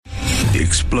The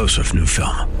explosive new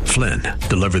film, Flynn,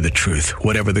 deliver the truth,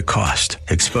 whatever the cost,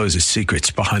 exposes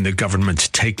secrets behind the government's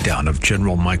takedown of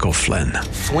General Michael Flynn.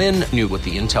 Flynn knew what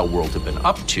the intel world had been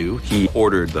up to. He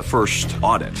ordered the first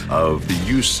audit of the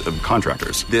use of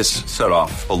contractors. This set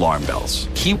off alarm bells.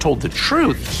 He told the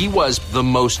truth. He was the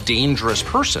most dangerous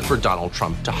person for Donald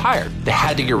Trump to hire. They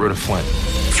had to get rid of Flynn.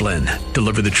 Flynn,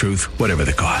 deliver the truth, whatever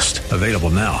the cost. Available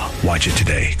now. Watch it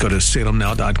today. Go to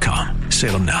salemnow.com.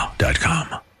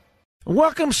 salemnow.com.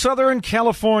 Welcome, Southern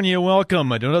California. Welcome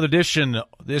to another edition of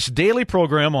this daily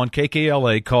program on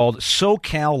KKLA called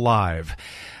SoCal Live.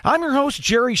 I'm your host,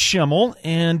 Jerry Schemmel,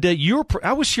 and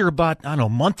I was here about, a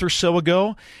month or so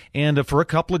ago, and for a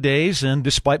couple of days, and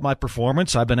despite my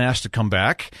performance, I've been asked to come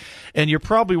back. And you're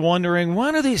probably wondering,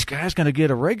 when are these guys going to get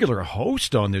a regular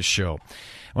host on this show?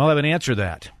 Well, I have an answer to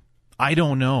that. I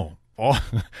don't know.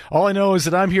 All I know is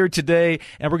that I'm here today,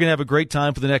 and we're going to have a great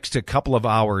time for the next couple of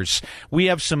hours. We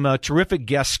have some terrific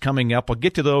guests coming up. I'll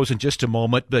get to those in just a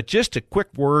moment, but just a quick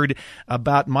word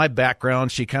about my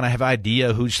background so you kind of have an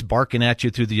idea who's barking at you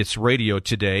through this radio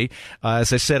today.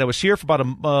 As I said, I was here for about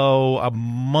a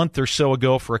month or so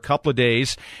ago for a couple of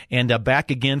days, and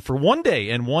back again for one day,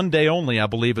 and one day only, I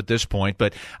believe, at this point.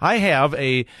 But I have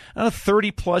a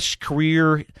 30-plus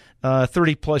career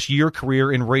 30-plus year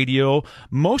career in radio,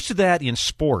 most of that in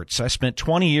sports. I spent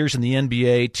 20 years in the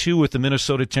NBA, 2 with the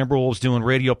Minnesota Timberwolves doing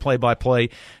radio play-by-play,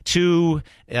 2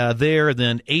 there,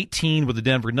 then 18 with the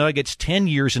Denver Nuggets, 10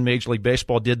 years in Major League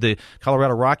Baseball, did the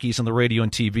Colorado Rockies on the radio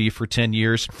and TV for 10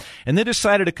 years, and then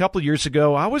decided a couple of years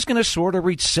ago I was going to sort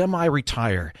of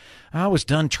semi-retire. I was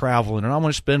done traveling, and I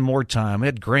want to spend more time. I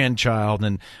had a grandchild,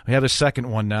 and we have a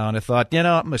second one now, and I thought,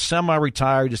 I'm a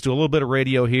semi-retired, just do a little bit of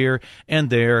radio here and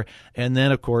there, and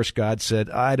then, of course, God said,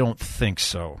 I don't think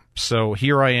so. So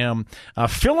here I am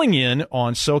filling in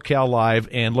on SoCal Live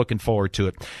and looking forward to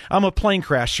it. I'm a plane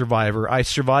crash survivor. I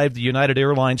survived the United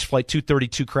Airlines Flight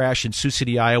 232 crash in Sioux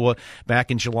City, Iowa back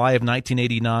in July of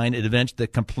 1989, an event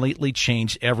that completely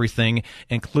changed everything,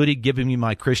 including giving me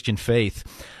my Christian faith.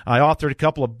 I authored a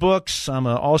couple of books. I'm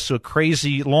also a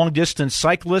crazy long-distance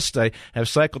cyclist. I have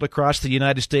cycled across the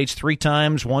United States 3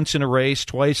 times, once in a race,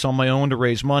 twice on my own to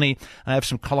raise money. I have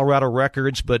some Colorado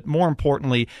records, but more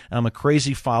importantly, I'm a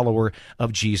crazy follower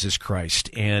of Jesus Christ,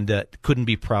 and couldn't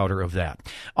be prouder of that.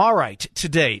 All right,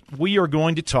 today we are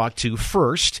going to talk to,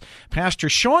 first, Pastor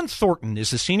Shawn Thorton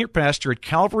is the senior pastor at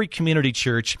Calvary Community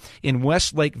Church in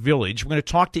Westlake Village. We're going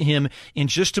to talk to him in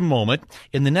just a moment.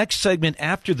 In the next segment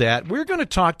after that, we're going to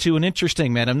talk to an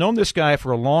interesting man. I've known this guy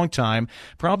for a long time,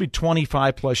 probably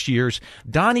 25-plus years.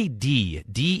 Donnie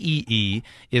D-E-E,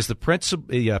 is the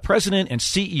president and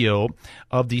CEO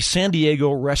of the San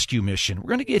Diego Rescue Mission. We're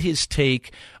going to get his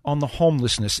take on the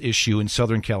homelessness issue in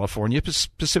Southern California,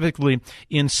 specifically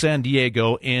in San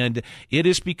Diego, and it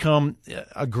has become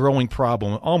a growing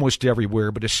problem almost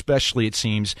everywhere, but especially, it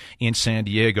seems, in San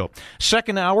Diego.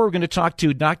 Second hour, we're going to talk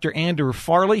to Dr. Andrew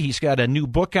Farley. He's got a new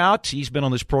book out. He's been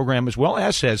on this program as well,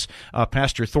 as has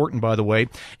Pastor Thornton, by the way.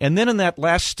 And then in that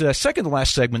second to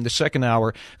last segment, the second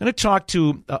hour, I'm going to talk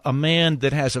to a man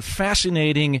that has a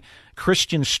fascinating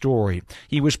Christian story.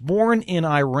 He was born in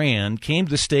Iran, came to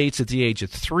the States at the age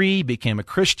of 3, became a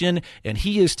Christian, and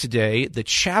he is today the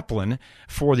chaplain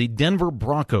for the Denver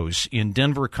Broncos in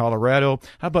Denver, Colorado.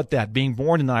 How about that? Being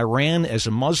born in Iran as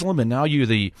a Muslim, and now you're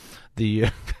the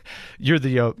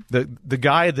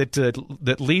guy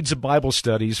that leads the Bible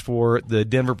studies for the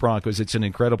Denver Broncos. It's an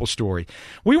incredible story.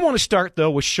 We want to start,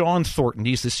 though, with Shawn Thorton.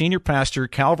 He's the senior pastor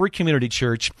at Calvary Community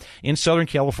Church in Southern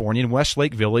California in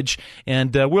Westlake Village.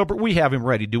 And, Wilbert, we have him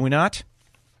ready, do we not?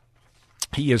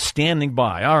 He is standing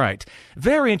by. All right.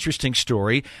 Very interesting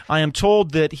story. I am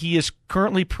told that he is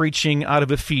currently preaching out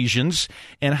of Ephesians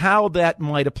and how that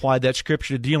might apply, that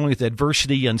scripture, to dealing with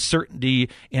adversity, uncertainty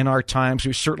in our times.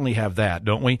 We certainly have that,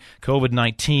 don't we?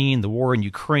 COVID-19, the war in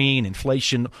Ukraine,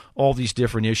 inflation, all these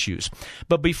different issues.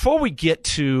 But before we get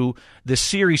to the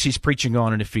series he's preaching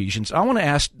on in Ephesians, I want to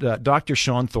ask Dr.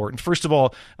 Shawn Thorton. First of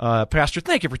all, Pastor,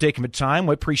 thank you for taking the time.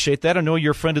 We appreciate that. I know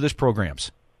you're a friend of this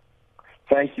program's.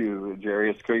 Thank you, Jerry.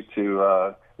 It's great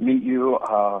to meet you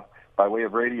by way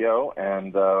of radio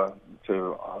and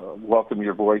to welcome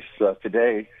your voice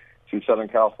today to Southern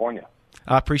California.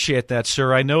 I appreciate that,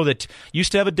 sir. I know that you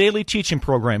used to have a daily teaching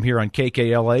program here on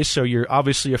KKLA, so you're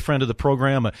obviously a friend of the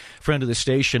program, a friend of the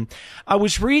station. I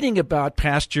was reading about,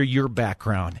 Pastor, your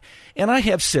background, and I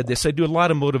have said this. I do a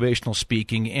lot of motivational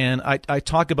speaking, and I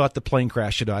talk about the plane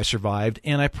crash that I survived,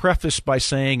 and I preface by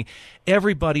saying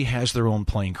everybody has their own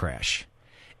plane crash.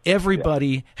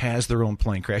 Everybody has their own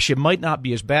plane crash. It might not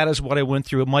be as bad as what I went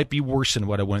through. It might be worse than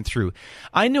what I went through.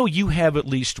 I know you have at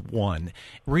least one,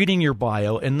 reading your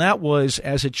bio, and that was,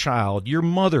 as a child, your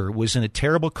mother was in a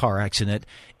terrible car accident,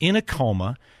 in a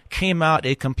coma, came out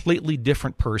a completely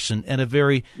different person and a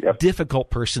very difficult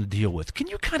person to deal with. Can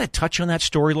you kind of touch on that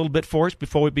story a little bit for us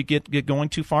before we get going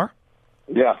too far?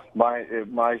 Yeah,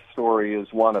 my story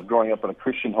is one of growing up in a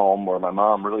Christian home where my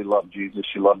mom really loved Jesus.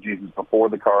 She loved Jesus before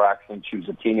the car accident. She was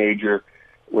a teenager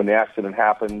when the accident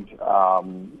happened.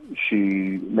 She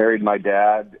married my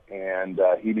dad, and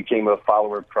he became a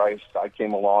follower of Christ. I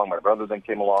came along. My brother then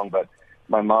came along, but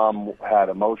my mom had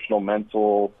emotional,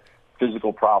 mental,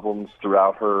 physical problems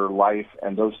throughout her life,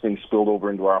 and those things spilled over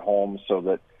into our home so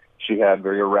that she had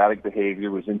very erratic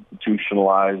behavior, was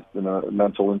institutionalized in a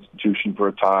mental institution for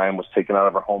a time, was taken out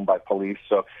of her home by police.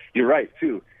 So you're right,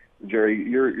 too, Jerry.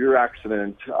 Your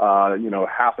accident,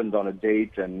 happened on a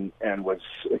date and was,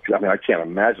 I mean, I can't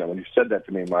imagine. When you said that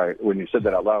to me, when you said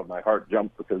that out loud, my heart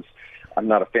jumped because I'm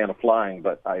not a fan of flying,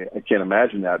 but I can't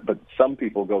imagine that. But some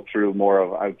people go through more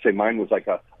of, I would say mine was like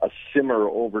a simmer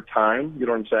over time. You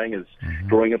know what I'm saying? Is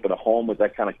growing up in a home with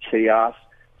that kind of chaos.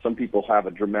 Some people have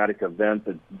a dramatic event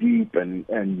that's deep and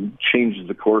changes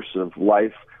the course of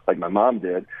life, like my mom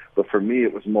did. But for me,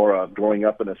 it was more of growing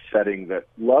up in a setting that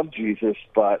loved Jesus,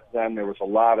 but then there was a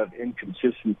lot of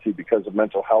inconsistency because of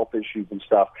mental health issues and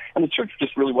stuff. And the church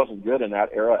just really wasn't good in that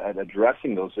era at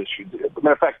addressing those issues. As a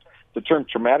matter of fact, the term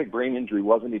traumatic brain injury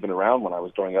wasn't even around when I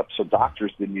was growing up, so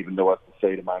doctors didn't even know what to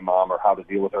say to my mom or how to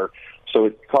deal with her. So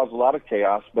it caused a lot of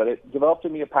chaos, but it developed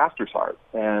in me a pastor's heart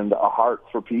and a heart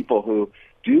for people who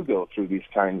do go through these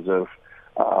kinds of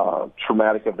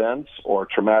traumatic events or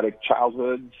traumatic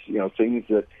childhoods, things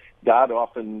that God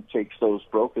often takes those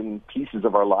broken pieces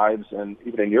of our lives, and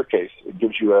even in your case, it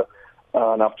gives you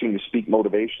an opportunity to speak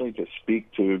motivationally, to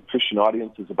speak to Christian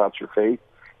audiences about your faith.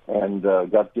 And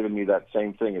God's given me that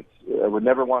same thing. I would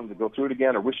never want to go through it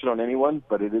again or wish it on anyone,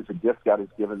 but it is a gift God has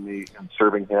given me in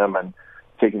serving Him and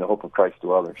taking the hope of Christ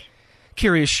to others.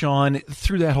 Curious, Shawn,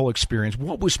 through that whole experience,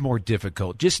 what was more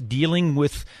difficult? Just dealing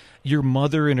with your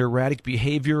mother and erratic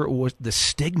behavior, or the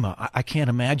stigma? I can't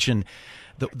imagine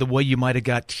the way you might have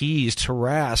got teased,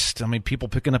 harassed. I mean, people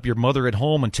picking up your mother at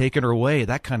home and taking her away,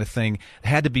 that kind of thing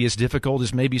had to be as difficult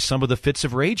as maybe some of the fits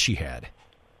of rage she had.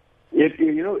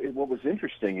 What was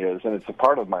interesting is, and it's a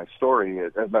part of my story,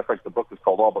 as a matter of fact, the book is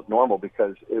called All But Normal,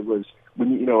 because it was,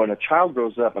 when a child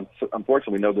grows up, and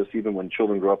unfortunately we know this even when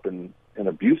children grow up in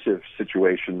abusive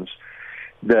situations,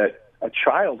 that a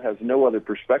child has no other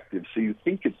perspective, so you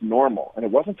think it's normal. And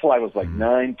it wasn't until I was like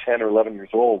 9, 10, or 11 years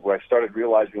old where I started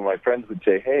realizing when my friends would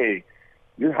say, hey,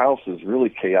 your house is really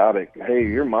chaotic. Hey,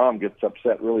 your mom gets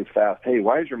upset really fast. Hey,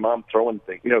 why is your mom throwing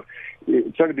things?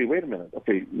 It started to be, wait a minute,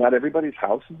 okay, not everybody's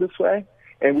house is this way.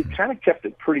 And we kind of kept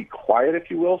it pretty quiet,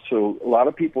 if you will. So a lot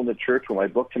of people in the church, when my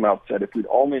book came out, said, if we'd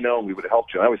only known, we would have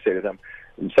helped you. And I always say to them,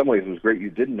 in some ways it was great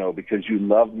you didn't know, because you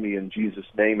loved me in Jesus'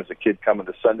 name as a kid coming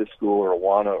to Sunday school or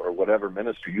Awana or whatever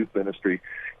ministry, youth ministry.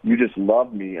 You just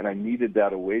loved me, and I needed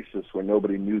that oasis where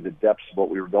nobody knew the depths of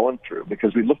what we were going through,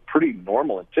 because we looked pretty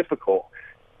normal and typical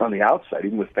on the outside,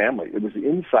 even with family. It was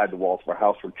inside the walls of our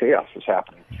house where chaos was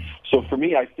happening. So for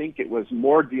me, I think it was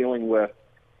more dealing with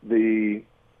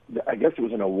I guess it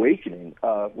was an awakening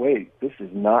of, wait, this is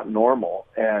not normal.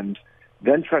 And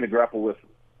then trying to grapple with,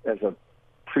 as a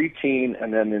preteen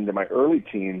and then into my early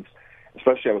teens,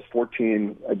 especially I was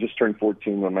 14, I just turned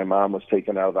 14 when my mom was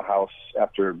taken out of the house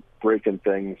after breaking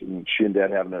things, and she and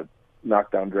Dad having a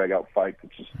knockdown, drag-out fight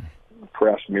that just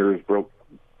crashed mirrors, broke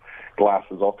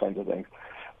glasses, all kinds of things.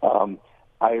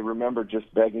 I remember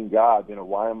just begging God,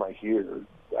 why am I here?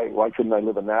 Why couldn't I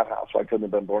live in that house? Why couldn't I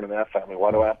have been born in that family?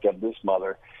 Why do I have to have this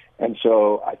mother? And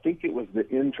so I think it was the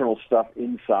internal stuff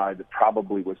inside that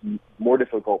probably was more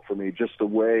difficult for me, just the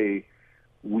way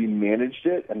we managed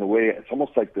it and the way it's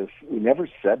almost like this. We never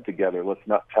said together, let's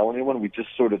not tell anyone. We just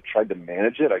sort of tried to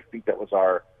manage it. I think that was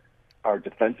our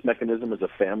defense mechanism as a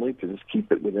family, to just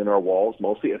keep it within our walls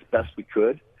mostly as best we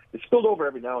could. It spilled over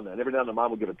every now and then. Every now and then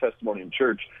Mom would give a testimony in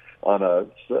church on a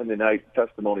Sunday night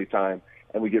testimony time,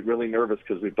 and we get really nervous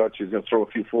because we thought she was going to throw a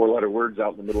few four-letter words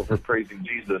out in the middle of her praising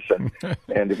Jesus,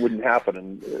 and it wouldn't happen.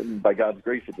 And by God's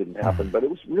grace, it didn't happen. But it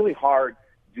was really hard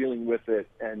dealing with it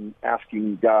and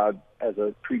asking God as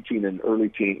a preteen and early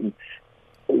teen,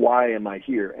 why am I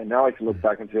here? And now I can look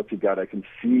back and say, okay, God, I can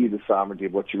see the sovereignty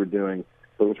of what you were doing,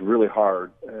 but it was really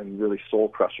hard and really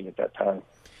soul-crushing at that time.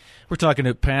 We're talking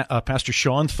to Pastor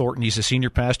Shawn Thorton. He's a senior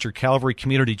pastor at Calvary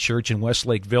Community Church in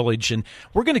Westlake Village, and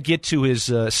we're going to get to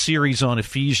his series on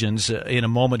Ephesians in a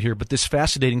moment here, but this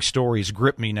fascinating story has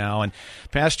gripped me now. And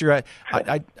Pastor,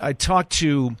 I talked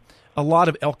to a lot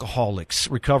of alcoholics,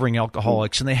 recovering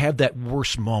alcoholics, and they have that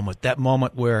worst moment, that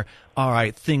moment where, all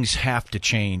right, things have to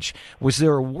change. Was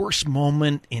there a worse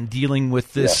moment in dealing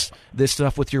with this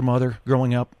stuff with your mother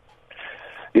growing up?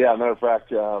 Yeah, matter of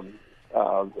fact,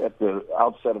 at the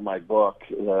outset of my book,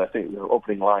 I think the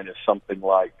opening line is something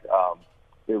like,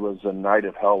 it was a night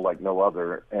of hell like no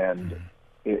other. And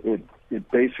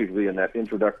it basically, in that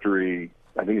introductory,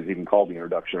 I think it's even called the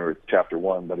introduction or chapter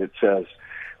 1, but it says,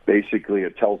 basically,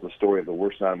 it tells the story of the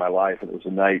worst night of my life. And it was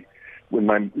a night when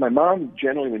my mom,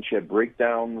 generally when she had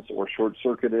breakdowns or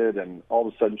short-circuited, and all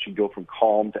of a sudden she'd go from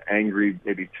calm to angry,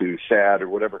 maybe to sad or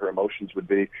whatever her emotions would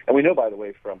be. And we know, by the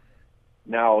way, from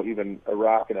now even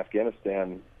Iraq and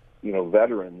Afghanistan,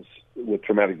 veterans with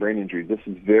traumatic brain injury, this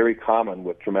is very common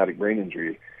with traumatic brain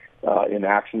injury in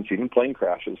accidents, even plane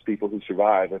crashes. People who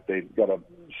survive, if they've got a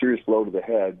serious blow to the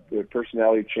head, their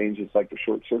personality changes like the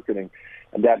short-circuiting.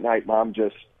 And that night, Mom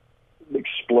just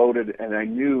exploded, and I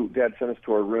knew Dad sent us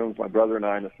to our rooms, my brother and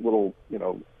I, in this little,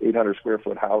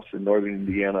 800-square-foot house in northern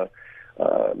Indiana.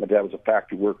 My dad was a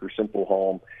factory worker, simple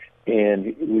home.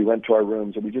 And we went to our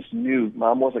rooms, and we just knew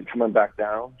Mom wasn't coming back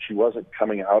down. She wasn't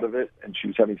coming out of it, and she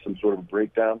was having some sort of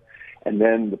breakdown. And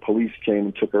then the police came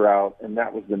and took her out, and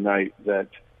that was the night that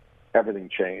everything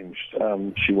changed.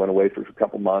 She went away for a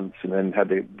couple months, and then had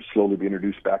to slowly be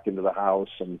introduced back into the house.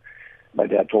 And my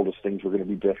dad told us things were going to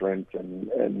be different,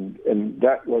 and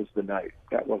that was the night.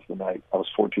 That was the night. I was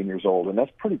 14 years old, and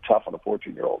that's pretty tough on a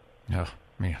 14-year-old. Oh,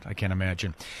 man, I can't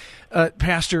imagine.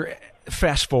 Pastor,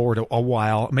 fast forward a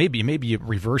while, maybe you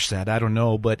reverse that, I don't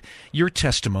know, but your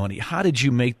testimony, how did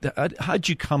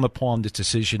you come upon this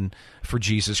decision for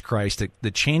Jesus Christ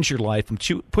that changed your life and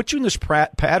put you in this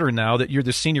pattern now that you're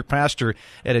the senior pastor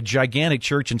at a gigantic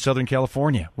church in Southern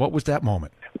California? What was that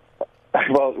moment?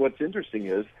 Well, what's interesting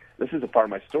is, this is a part of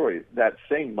my story, that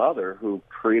same mother who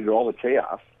created all the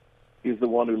chaos is the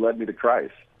one who led me to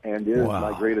Christ and is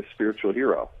my greatest spiritual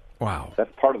hero. Wow.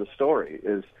 That's part of the story,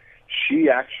 is she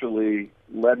actually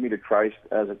led me to Christ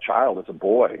as a child, as a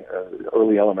boy,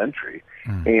 early elementary.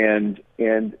 And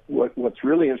what's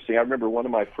really interesting, I remember one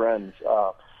of my friends,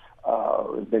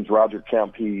 his name's Roger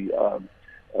Kemp, he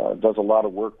does a lot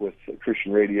of work with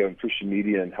Christian radio and Christian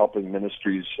media and helping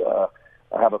ministries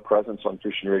have a presence on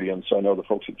Christian radio, and so I know the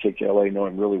folks at KKLA know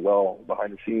him really well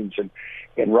behind the scenes.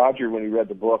 And Roger, when he read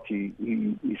the book, he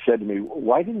said to me,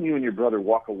 "Why didn't you and your brother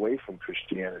walk away from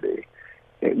Christianity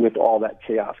with all that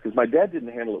chaos?" Because my dad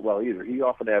didn't handle it well either. He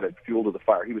often added fuel to the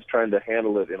fire. He was trying to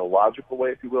handle it in a logical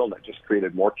way, if you will, and that just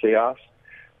created more chaos.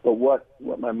 But what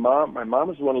my mom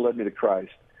is the one who led me to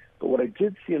Christ. But what I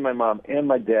did see in my mom and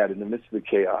my dad in the midst of the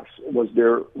chaos was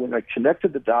when I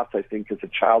connected the dots, I think, as a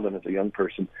child and as a young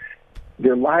person,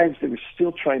 their lives, they were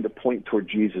still trying to point toward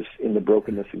Jesus in the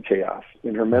brokenness and chaos,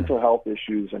 in her mental health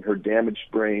issues and her damaged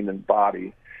brain and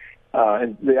body.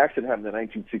 And the accident happened in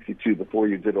 1962, before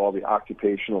you did all the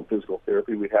occupational and physical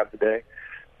therapy we have today.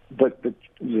 But the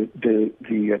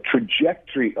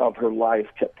trajectory of her life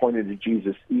kept pointing to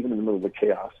Jesus, even in the middle of the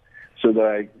chaos, so that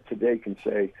I today can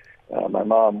say my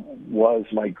mom was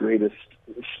my greatest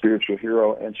spiritual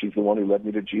hero, and she's the one who led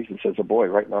me to Jesus as a boy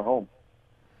right in our home.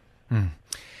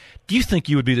 Do you think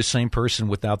you would be the same person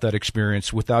without that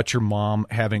experience, without your mom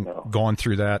having gone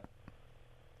through that?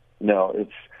 No,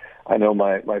 I know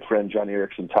my friend Johnny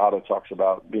Erickson Tata talks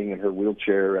about being in her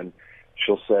wheelchair, and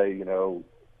she'll say,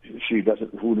 she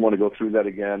wouldn't want to go through that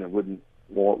again and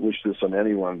won't wish this on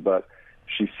anyone, but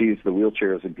she sees the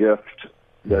wheelchair as a gift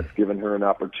that's given her an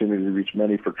opportunity to reach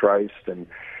many for Christ and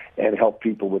help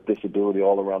people with disability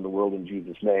all around the world in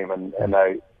Jesus' name. And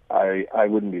I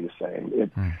wouldn't be the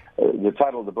same. The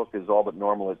title of the book is All But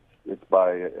Normal. It's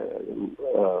by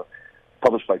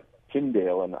published by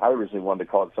Tyndale, and I originally wanted to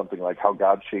call it something like How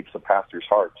God Shapes a Pastor's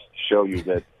Heart, to show you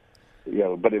that,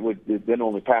 but then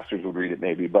only pastors would read it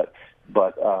maybe. But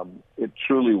it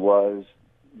truly was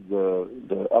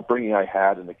the upbringing I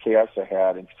had and the chaos I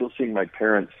had, and still seeing my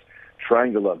parents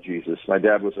trying to love Jesus. My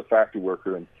dad was a factory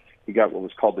worker, and he got what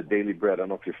was called the Daily Bread. I don't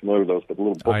know if you're familiar with those, but the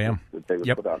little books that they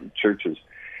would put out in churches.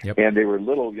 Yep. And they were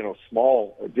little,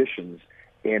 small editions,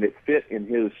 and it fit in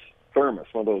his thermos,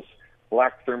 one of those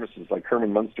black thermoses like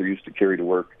Herman Munster used to carry to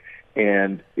work.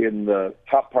 And in the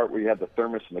top part where you had the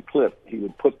thermos and the clip, he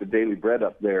would put the Daily Bread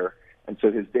up there, and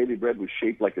so his Daily Bread was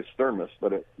shaped like his thermos.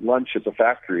 But at lunch at the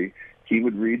factory, he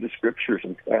would read the scriptures,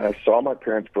 and I saw my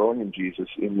parents growing in Jesus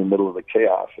in the middle of the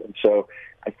chaos. And so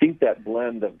I think that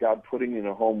blend of God putting me in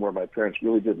a home where my parents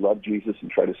really did love Jesus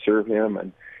and try to serve him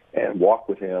and walk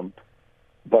with him,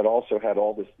 but also had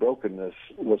all this brokenness,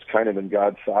 was kind of in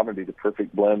God's sovereignty, the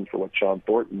perfect blend for what Shawn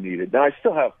Thorton needed. Now, I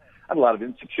have a lot of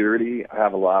insecurity. I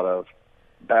have a lot of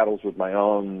battles with my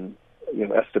own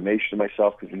estimation of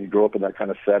myself, because when you grow up in that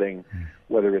kind of setting,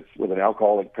 whether it's with an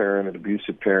alcoholic parent, an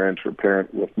abusive parent, or a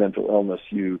parent with mental illness,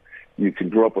 you can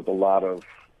grow up with a lot of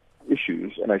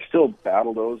issues. And I still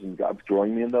battle those, and God's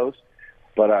growing me in those.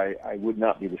 But I would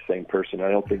not be the same person.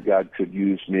 I don't think God could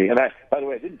use me. And by the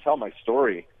way, I didn't tell my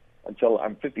story until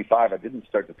I'm 55. I didn't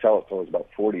start to tell it until I was about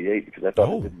 48, because I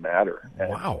thought it didn't matter.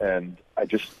 Wow. And I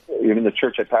just, even the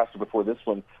church I pastored before this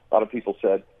one, a lot of people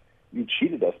said, you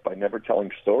cheated us by never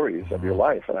telling stories of your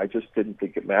life. And I just didn't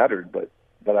think it mattered. But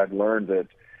I've learned that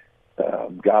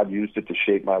God used it to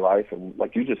shape my life. And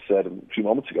like you just said a few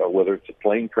moments ago, whether it's a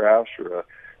plane crash or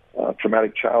a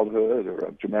traumatic childhood or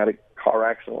a dramatic car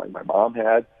accident like my mom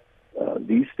had,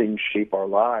 these things shape our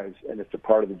lives, and it's a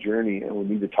part of the journey, and we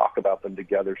need to talk about them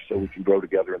together so we can grow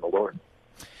together in the Lord.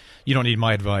 You don't need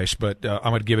my advice, but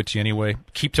I'm going to give it to you anyway.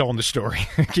 Keep telling the story.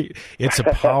 It's a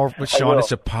powerful, Shawn,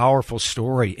 it's a powerful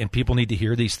story, and people need to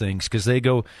hear these things, because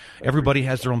everybody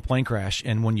has their own plane crash,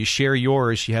 and when you share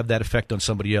yours, you have that effect on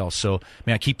somebody else. So,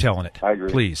 man, keep telling it. I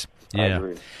agree. Please. Yeah. I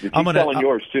agree. You keep telling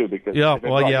yours, too, because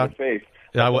faith,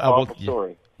 I will.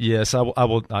 Story. Yes, I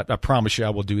will. I promise you I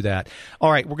will do that.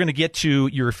 All right, we're going to get to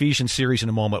your Ephesians series in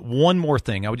a moment. One more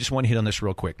thing. I just want to hit on this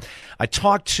real quick. I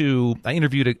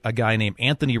interviewed a guy named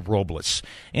Anthony Robles.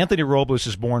 Anthony Robles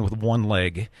is born with one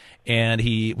leg, and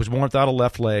he was born without a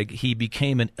left leg. He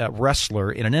became a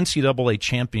wrestler and an NCAA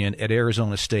champion at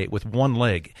Arizona State with one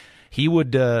leg. He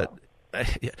would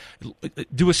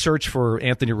do a search for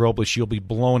Anthony Robles. You'll be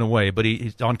blown away. But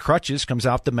he's on crutches, comes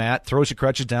out the mat, throws the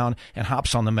crutches down, and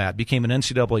hops on the mat. Became an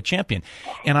NCAA champion.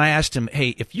 And I asked him,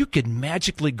 hey, if you could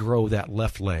magically grow that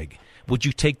left leg, would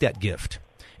you take that gift?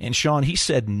 And Shawn, he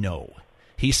said no.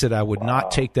 He said, I would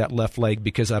not take that left leg,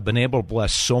 because I've been able to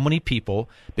bless so many people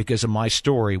because of my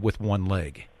story with one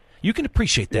leg. You can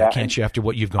appreciate that, can't you, after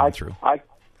what you've gone through?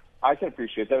 I can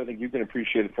appreciate that. I think you can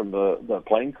appreciate it from the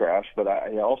plane crash, but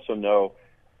I also know,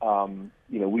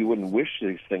 we wouldn't wish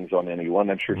these things on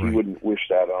anyone. I'm sure he wouldn't wish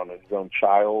that on his own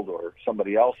child or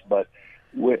somebody else. But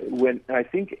when I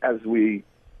think as we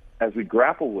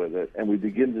grapple with it and we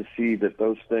begin to see that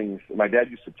those things, my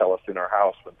dad used to tell us in our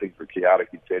house when things were chaotic,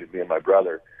 he'd say to me and my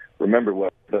brother, remember,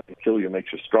 what doesn't kill you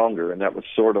makes you stronger. And that was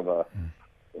sort of a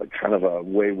kind of a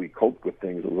way we coped with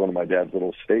things. It was one of my dad's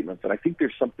little statements. And I think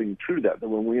there's something true to that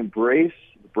when we embrace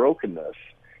the brokenness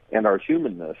and our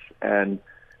humanness and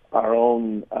our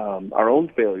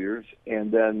own failures,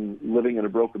 and then living in a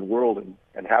broken world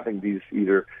and having these,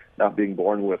 either not being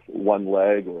born with one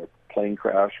leg or a plane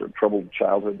crash or a troubled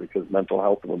childhood because mental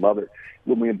health of a mother,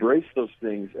 when we embrace those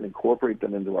things and incorporate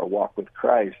them into our walk with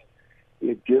Christ,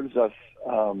 it gives us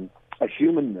a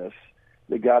humanness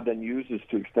that God then uses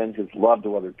to extend His love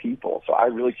to other people. So I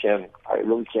really can't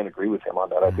agree with him on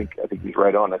that. I think he's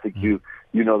right on. I think you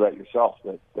know that yourself,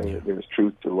 that there's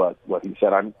truth to what he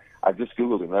said. I've just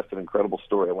Googled him. That's an incredible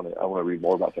story. I want to read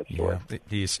more about that story. Yeah,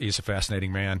 he's a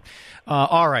fascinating man.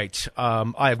 All right,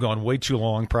 I have gone way too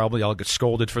long. Probably I'll get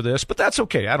scolded for this, but that's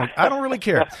okay. I don't really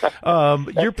care.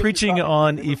 You're preaching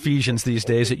on Ephesians these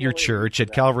days at your church,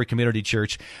 at Calvary Community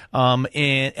Church,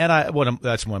 and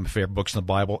that's one of my favorite books in the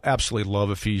Bible. Absolutely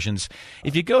love Ephesians.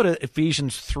 If you go to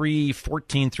Ephesians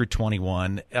 3:14 through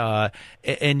 21, and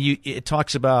it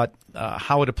talks about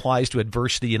how it applies to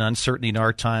adversity and uncertainty in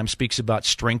our time, speaks about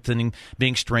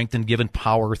being strengthened, given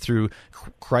power through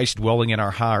Christ dwelling in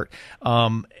our heart.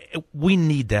 We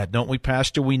need that, don't we,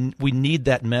 Pastor? We need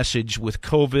that message with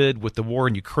COVID, with the war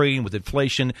in Ukraine, with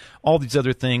inflation, all these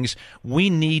other things. We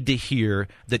need to hear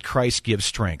that Christ gives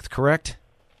strength, correct?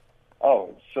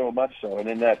 Oh, so much so. And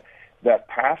in that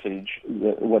passage,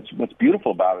 what's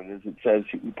beautiful about it is it says,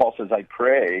 Paul says, I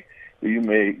pray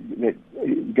that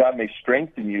God may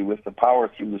strengthen you with the power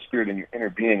through the Spirit in your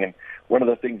inner being. And one of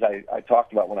the things I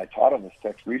talked about when I taught on this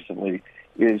text recently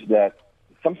is that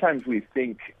sometimes we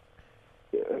think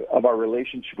of our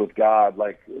relationship with God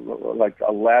like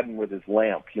Aladdin with his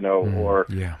lamp,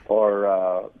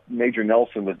 or Major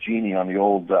Nelson with Genie on the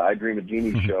old I Dream of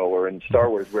Genie show, or in Star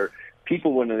Wars, where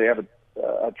people, when they have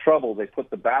a trouble, they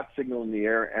put the bat signal in the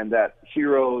air, and that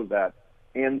hero, that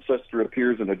ancestor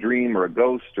appears in a dream or a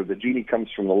ghost, or the genie comes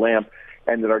from the lamp,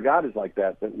 and that our God is like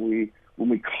that when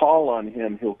we call on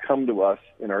Him, He'll come to us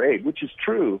in our aid, which is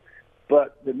true.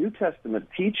 But the New Testament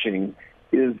teaching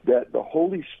is that the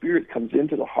Holy Spirit comes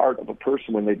into the heart of a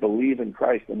person when they believe in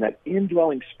Christ, and that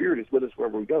indwelling Spirit is with us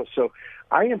wherever we go. So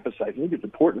I emphasize, I think it's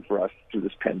important for us through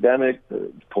this pandemic,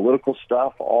 the political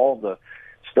stuff, all the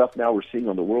stuff now we're seeing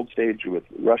on the world stage with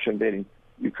Russia invading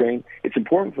Ukraine. It's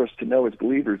important for us to know as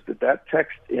believers that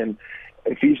text in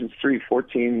Ephesians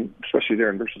 3:14, especially there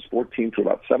in verses 14 to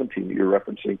about 17 that you're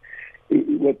referencing,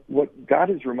 what God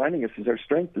is reminding us is our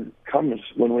strength comes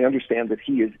when we understand that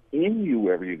He is in you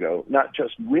wherever you go, not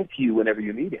just with you whenever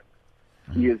you need Him.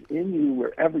 He is in you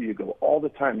wherever you go all the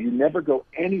time. You never go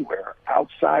anywhere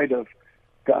outside of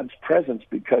God's presence,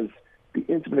 because the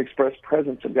intimate express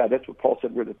presence of God, that's what Paul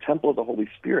said, we're the temple of the Holy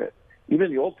Spirit. Even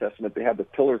in the Old Testament, they had the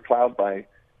pillar of cloud by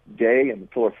day and the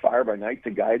pillar of fire by night to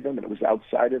guide them, and it was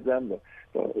outside of them.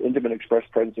 The intimate express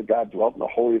presence of God dwelt in the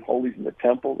Holy of Holies in the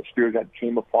temple. The Spirit of God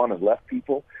came upon and left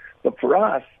people. But for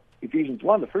us, Ephesians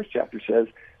 1, the first chapter says,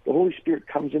 the Holy Spirit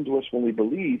comes into us when we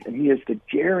believe, and He is the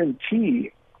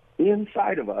guarantee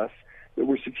inside of us that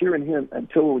we're secure in Him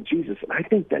until we're with Jesus. And I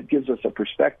think that gives us a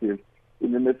perspective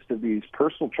in the midst of these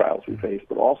personal trials we face,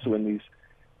 but also in these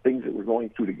things that we're going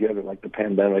through together, like the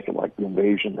pandemic and like the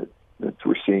invasion that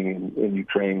we're seeing in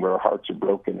Ukraine, where our hearts are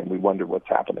broken and we wonder what's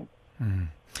happening.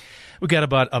 We've got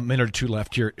about a minute or two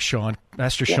left here, Shawn.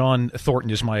 Pastor Shawn Thorton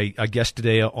is my guest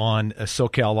today on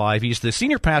SoCal Live. He's the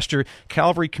senior pastor,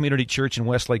 Calvary Community Church in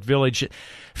Westlake Village.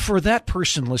 For that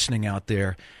person listening out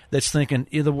there that's thinking,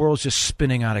 the world's just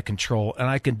spinning out of control and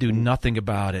I can do nothing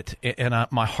about it, and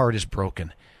my heart is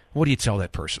broken, what do you tell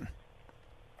that person?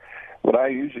 What I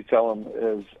usually tell them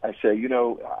is, I say,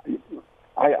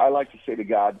 I like to say to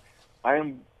God, I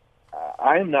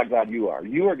am not God, you are.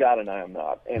 You are God and I am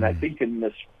not. And I think in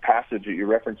this passage that you're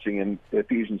referencing in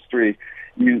Ephesians 3,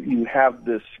 you have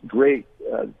this great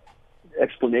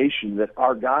explanation that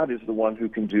our God is the one who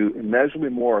can do immeasurably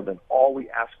more than all we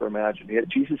ask or imagine. Yet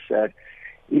Jesus said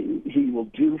He will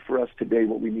do for us today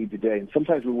what we need today. And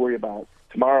sometimes we worry about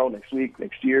tomorrow, next week,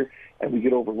 next year, and we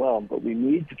get overwhelmed. But we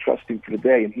need to trust Him for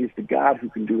today. And He is the God who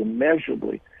can do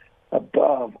immeasurably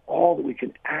above all that we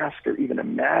can ask or even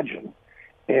imagine.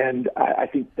 And I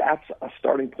think that's a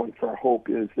starting point for our hope,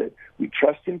 is that we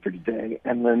trust Him for today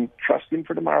and then trust Him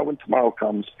for tomorrow when tomorrow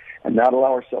comes, and not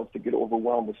allow ourselves to get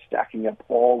overwhelmed with stacking up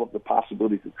all of the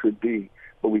possibilities that could be.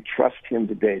 But we trust Him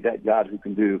today, that God who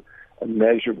can do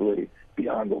immeasurably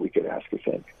beyond what we could ask or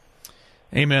think.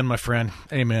 Amen, my friend.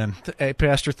 Amen. Hey,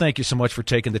 Pastor, thank you so much for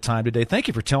taking the time today. Thank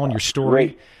you for telling your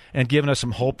story and giving us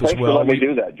some hope as well. Thanks for letting me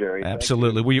do that, Jerry.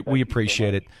 Absolutely. We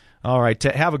appreciate it. All right.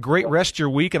 Have a great rest of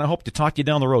your week, and I hope to talk to you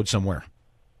down the road somewhere.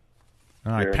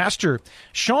 All right. Sure. Pastor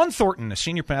Shawn Thorton, a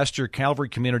senior pastor, Calvary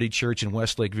Community Church in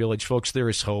Westlake Village. Folks, there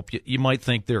is hope. You might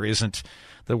think there isn't.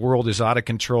 The world is out of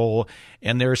control,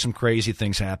 and there are some crazy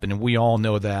things happening. We all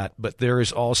know that, but there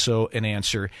is also an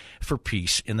answer for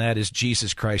peace, and that is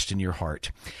Jesus Christ in your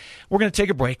heart. We're going to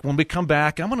take a break. When we come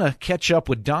back, I'm going to catch up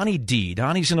with Donnie D.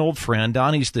 Donnie's an old friend.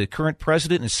 Donnie's the current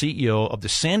president and CEO of the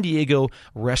San Diego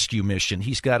Rescue Mission.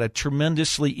 He's got a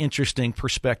tremendously interesting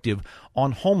perspective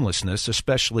on homelessness,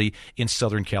 especially in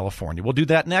Southern California. We'll do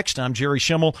that next. I'm Jerry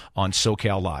Schemmel on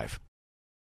SoCal Live.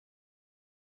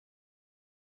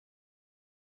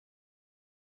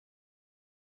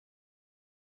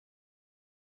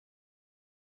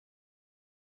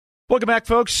 Welcome back,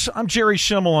 folks. I'm Jerry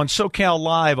Schemmel on SoCal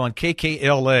Live on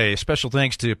KKLA. Special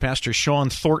thanks to Pastor Shawn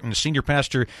Thorton, senior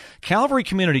pastor, Calvary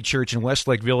Community Church in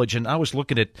Westlake Village. And I was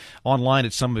looking online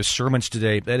at some of his sermons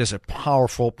today. That is a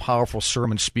powerful, powerful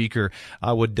sermon speaker.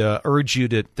 I would urge you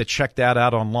to check that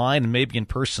out online and maybe in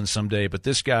person someday. But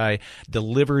this guy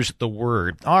delivers the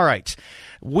word. All right.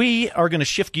 We are going to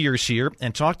shift gears here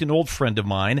and talk to an old friend of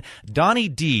mine. Donnie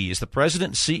D. is the president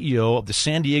and CEO of the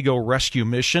San Diego Rescue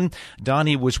Mission.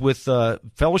 Donnie was with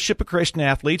Fellowship of Christian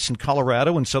Athletes in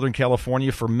Colorado and Southern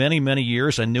California for many, many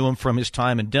years. I knew him from his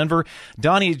time in Denver.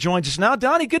 Donnie joins us now.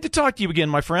 Donnie, good to talk to you again,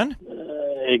 my friend.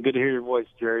 Hey, good to hear your voice,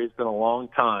 Jerry. It's been a long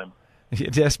time.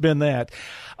 It has been that.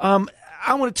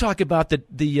 I want to talk about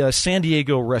the San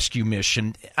Diego Rescue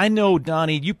Mission. I know,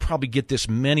 Donnie, you probably get this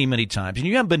many, many times, and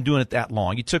you haven't been doing it that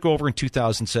long. You took over in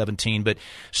 2017, but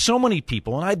so many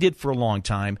people, and I did for a long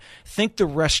time, think the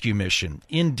rescue mission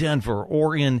in Denver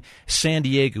or in San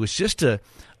Diego is just a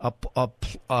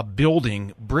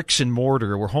building, bricks and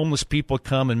mortar, where homeless people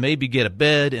come and maybe get a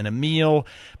bed and a meal,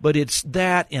 but it's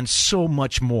that and so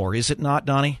much more. Is it not,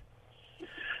 Donnie?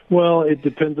 Well, it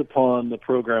depends upon the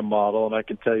program model, and I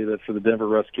can tell you that for the Denver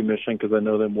Rescue Mission, because I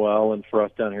know them well, and for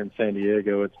us down here in San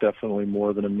Diego, it's definitely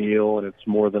more than a meal, and it's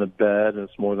more than a bed, and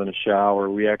it's more than a shower.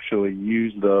 We actually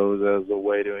use those as a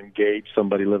way to engage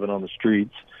somebody living on the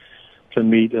streets.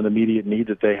 meet an immediate need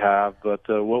that they have. But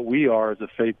what we are is a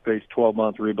faith-based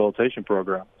 12-month rehabilitation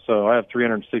program. So I have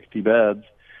 360 beds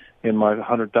in my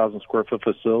 100,000 square foot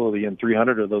facility, and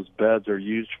 300 of those beds are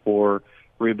used for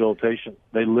rehabilitation.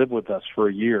 They live with us for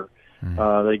a year.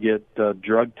 They get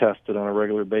drug tested on a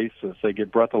regular basis. They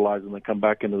get breathalyzed when they come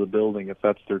back into the building if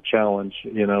that's their challenge,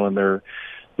 and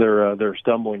their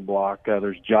stumbling block.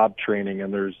 There's job training,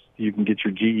 and you can get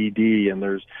your GED, and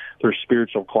there's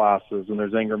spiritual classes, and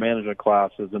there's anger management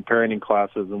classes and parenting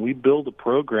classes, and we build a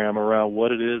program around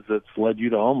what it is that's led you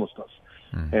to homelessness.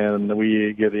 And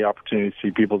we get the opportunity to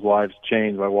see people's lives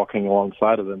change by walking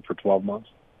alongside of them for 12 months.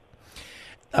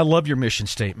 I love your mission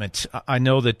statement. I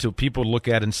know that people look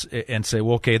at it and say,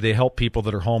 well, okay, they help people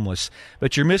that are homeless.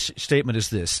 But your mission statement is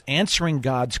this: answering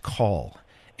God's call.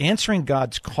 Answering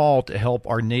God's call to help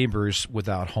our neighbors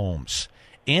without homes.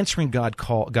 Answering God's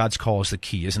call is the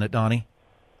key, isn't it, Donnie?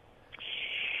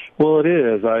 Well, it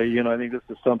is. I think this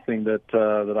is something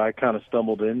that I kind of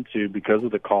stumbled into because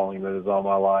of the calling that is on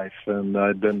my life. And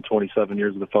I'd been 27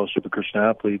 years with the Fellowship of Christian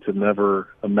Athletes and never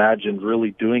imagined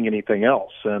really doing anything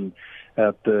else. And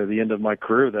at the end of my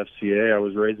career with FCA, I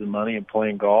was raising money and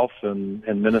playing golf and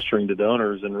ministering to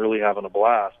donors and really having a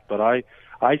blast. But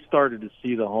I started to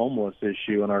see the homeless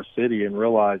issue in our city and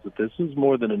realized that this is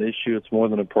more than an issue. It's more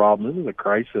than a problem. This is a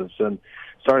crisis. And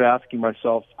started asking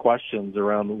myself questions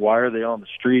around why are they on the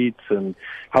streets and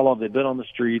how long have they been on the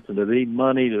streets, and do they need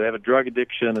money? Do they have a drug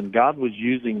addiction? And God was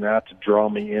using that to draw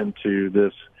me into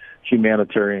this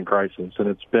humanitarian crisis. And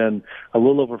it's been a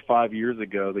little over 5 years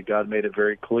ago that God made it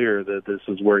very clear that this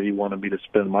is where he wanted me to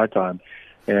spend my time.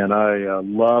 And I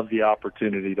love the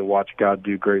opportunity to watch God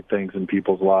do great things in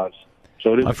people's lives.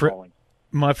 So it is a calling.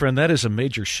 My friend, that is a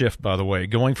major shift, by the way,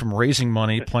 going from raising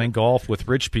money, playing golf with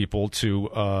rich people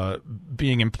to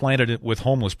being implanted with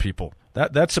homeless people.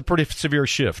 That's a pretty severe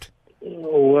shift.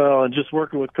 Well, and just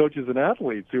working with coaches and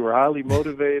athletes who are highly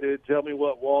motivated, tell me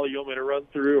what wall you want me to run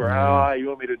through or how high you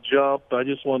want me to jump. I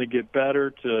just want to get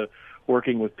better, to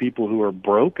working with people who are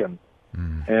broken.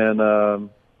 And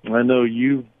I know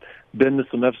you've been to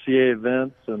some FCA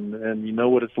events, and you know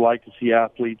what it's like to see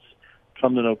athletes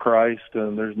come to know Christ,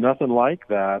 and there's nothing like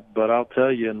that. But I'll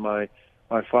tell you, in my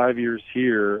 5 years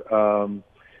here,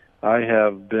 I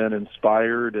have been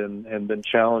inspired and been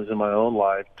challenged in my own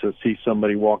life to see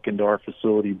somebody walk into our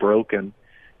facility broken,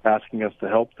 asking us to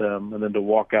help them, and then to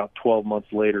walk out 12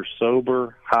 months later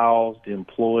sober, housed,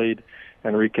 employed,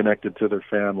 and reconnected to their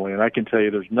family. And I can tell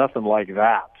you there's nothing like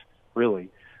that, really,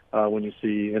 when you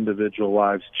see individual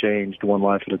lives changed one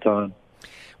life at a time.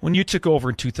 When you took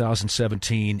over in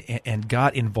 2017 and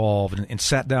got involved and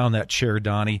sat down in that chair,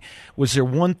 Donnie, was there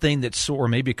one thing or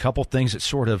maybe a couple things that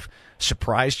sort of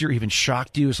surprised you or even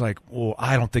shocked you? It was like, oh,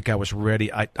 I don't think I was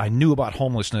ready. I knew about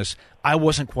homelessness. I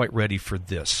wasn't quite ready for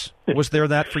this. Was there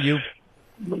that for you?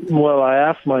 Well, I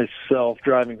asked myself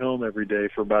driving home every day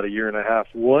for about a year and a half,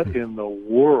 what in the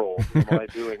world am I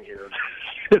doing here?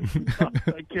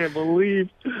 I can't believe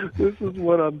this is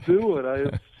what I'm doing. I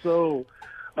am so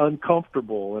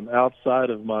uncomfortable and outside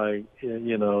of my,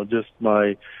 just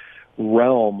my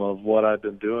realm of what I've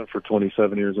been doing for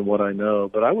 27 years and what I know.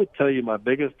 But I would tell you my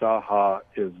biggest aha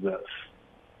is this.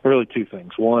 Really two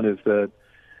things. One is that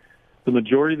the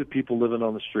majority of the people living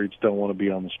on the streets don't want to be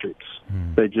on the streets.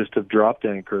 They just have dropped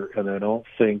anchor, and they don't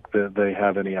think that they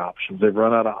have any options. They've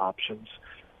run out of options.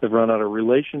 They've run out of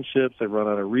relationships. They've run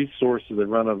out of resources. They've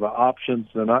run out of options.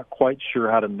 They're not quite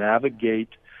sure how to navigate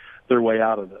their way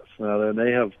out of this. Now,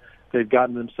 then they've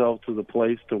gotten themselves to the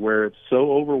place to where it's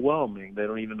so overwhelming they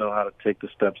don't even know how to take the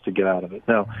steps to get out of it.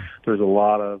 Now, there's a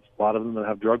lot of them that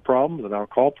have drug problems and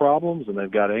alcohol problems, and they've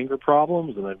got anger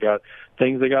problems, and they've got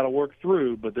things they got to work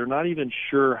through, but they're not even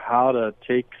sure how to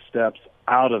take steps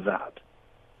out of that.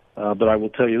 But I will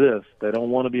tell you this: they don't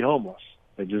want to be homeless.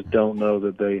 They just don't know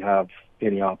that they have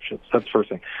any options. That's the first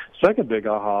thing. Second big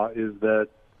aha is that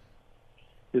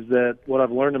what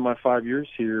I've learned in my 5 years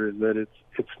here is that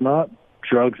it's not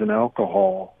drugs and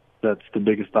alcohol that's the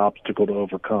biggest obstacle to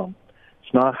overcome.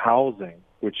 It's not housing,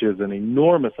 which is an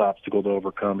enormous obstacle to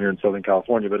overcome here in Southern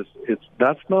California, but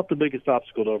that's not the biggest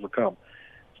obstacle to overcome.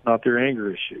 It's not their anger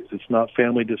issues. It's not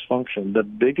family dysfunction. The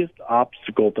biggest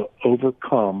obstacle to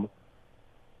overcome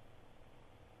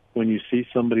when you see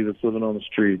somebody that's living on the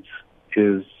streets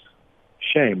is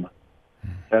shame.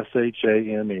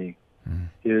 S-H-A-M-E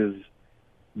is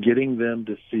getting them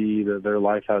to see that their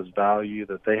life has value,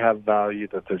 that they have value,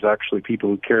 that there's actually people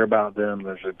who care about them,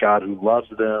 there's a God who loves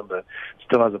them, that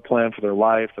still has a plan for their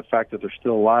life. The fact that they're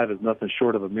still alive is nothing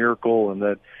short of a miracle, and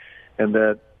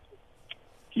that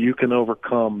you can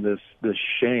overcome this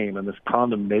shame and this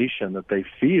condemnation that they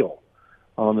feel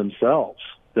on themselves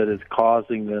that is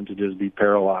causing them to just be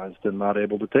paralyzed and not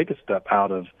able to take a step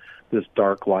out of this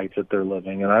dark life that they're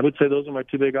living. And I would say those are my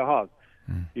two big ahas.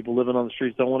 People living on the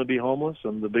streets don't want to be homeless,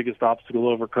 and the biggest obstacle to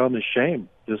overcome is shame,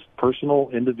 just personal,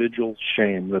 individual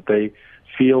shame that they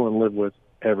feel and live with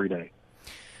every day.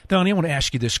 Donnie, I want to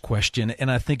ask you this question, and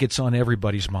I think it's on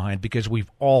everybody's mind because we've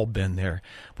all been there.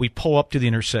 We pull up to the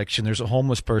intersection. There's a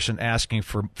homeless person asking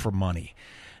for money.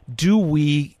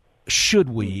 Should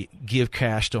we give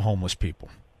cash to homeless people?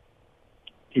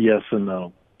 Yes and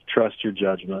no. Trust your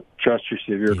judgment. Trust your,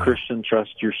 if you're a Christian,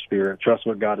 trust your spirit. Trust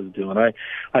what God is doing.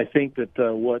 I think that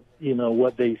what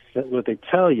they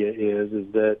tell you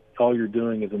is that all you're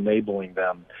doing is enabling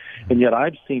them, and yet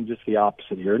I've seen just the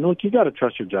opposite here. And look, you got to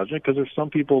trust your judgment because there's some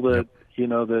people that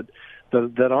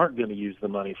that aren't going to use the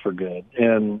money for good,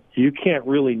 and you can't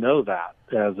really know that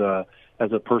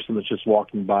as a person that's just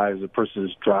walking by, as a person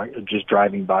that's just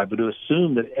driving by. But to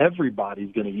assume that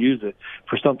everybody's going to use it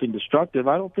for something destructive,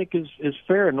 I don't think is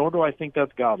fair, nor do I think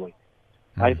that's godly.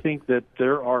 I think that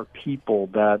there are people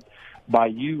that by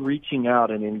you reaching out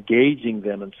and engaging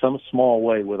them in some small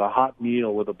way with a hot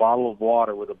meal, with a bottle of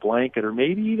water, with a blanket, or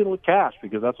maybe even with cash,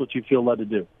 because that's what you feel led to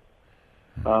do.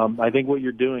 I think what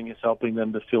you're doing is helping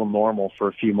them to feel normal for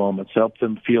a few moments, help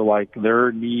them feel like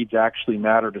their needs actually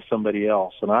matter to somebody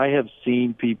else. And I have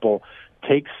seen people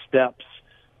take steps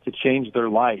to change their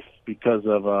life because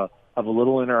of a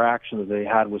little interaction that they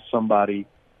had with somebody,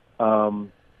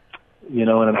 in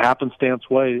a happenstance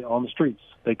way on the streets.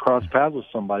 They crossed paths with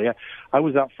somebody. I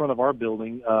was out front of our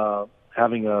building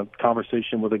having a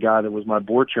conversation with a guy that was my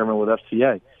board chairman with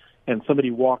FCA. And somebody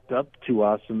walked up to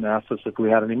us and asked us if we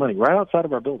had any money right outside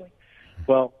of our building.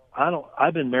 Well,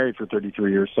 I've been married for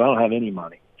 33 years, so I don't have any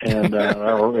money. And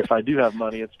or if I do have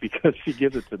money, it's because she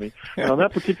gives it to me. And on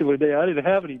that particular day, I didn't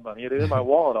have any money. I didn't have my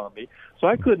wallet on me, so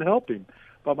I couldn't help him.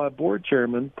 But my board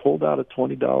chairman pulled out a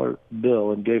 $20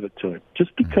 bill and gave it to him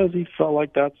just because he felt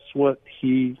like that's what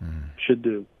he should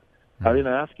do. I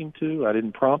didn't ask him to. I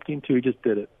didn't prompt him to. He just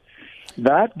did it.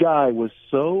 That guy was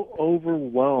so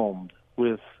overwhelmed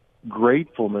with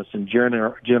gratefulness and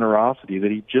generosity that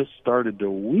he just started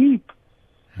to weep.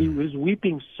 He was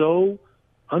weeping so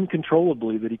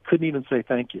uncontrollably that he couldn't even say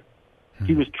thank you.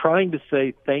 He was trying to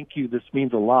say thank you, this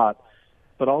means a lot,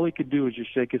 but all he could do was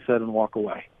just shake his head and walk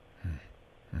away.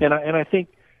 And I think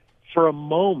for a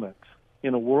moment,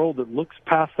 in a world that looks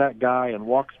past that guy and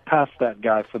walks past that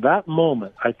guy, for that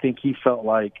moment, I think he felt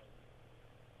like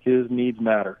his needs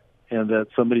matter and that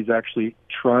somebody's actually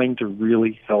trying to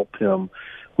really help him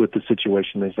with the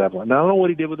situation they have. Now, I don't know what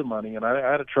he did with the money, and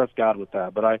I had to trust God with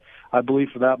that, but I believe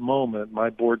for that moment, my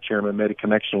board chairman made a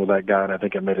connection with that guy, and I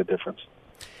think it made a difference.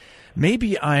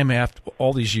 Maybe I am, after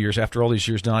all these years,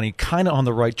 Donnie, kind of on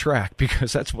the right track,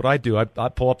 because that's what I do. I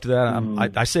pull up to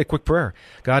that. I say a quick prayer.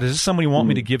 God, is this somebody you want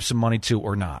me to give some money to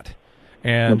or not?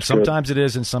 And that's sometimes good. It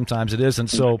is, and sometimes it isn't.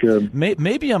 So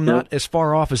maybe I'm not as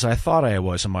far off as I thought I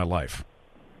was in my life.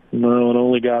 No, and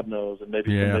only God knows. And maybe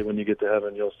someday when you get to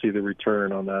heaven, you'll see the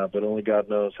return on that. But only God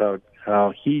knows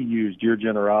how he used your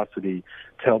generosity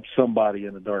to help somebody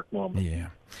in a dark moment. Yeah.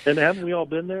 And haven't we all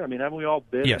been there? I mean, haven't we all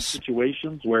been in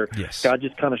situations where God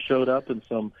just kind of showed up in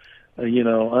some,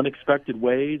 unexpected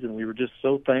ways, and we were just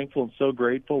so thankful and so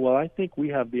grateful? Well, I think we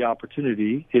have the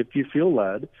opportunity, if you feel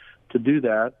led, to do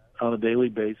that on a daily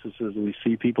basis as we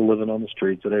see people living on the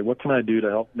streets today. What can I do to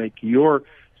help make your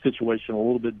situation a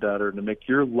little bit better and to make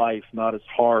your life not as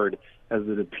hard as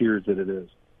it appears that it is?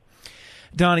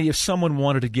 Donnie, if someone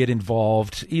wanted to get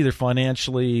involved, either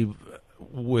financially,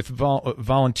 with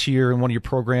volunteer in one of your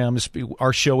programs,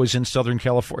 our show is in Southern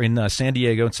California, in San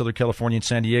Diego, in Southern California, in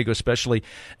San Diego especially.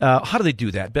 How do they do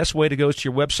that? Best way to go is to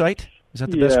your website? Is that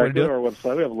the best way to do it? Yeah, go to our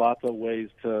website. We have lots of ways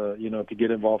to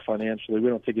get involved financially. We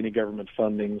don't take any government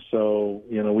funding, so,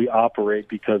 we operate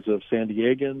because of San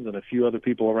Diegans and a few other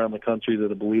people around the country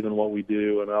that believe in what we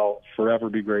do, and I'll forever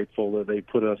be grateful that they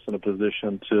put us in a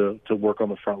position to work on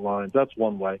the front lines. That's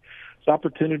one way. It's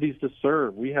opportunities to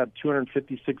serve. We had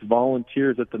 256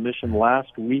 volunteers at the mission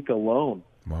last week alone.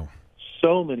 Wow.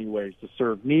 So many ways to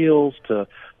serve meals, to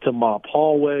mop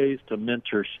hallways, to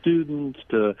mentor students,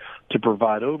 to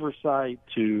provide oversight,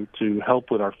 to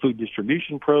help with our food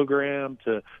distribution program,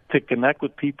 to connect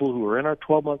with people who are in our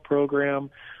 12-month program,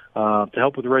 to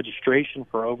help with the registration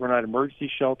for overnight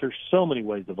emergency shelters. So many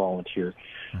ways to volunteer.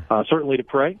 Certainly to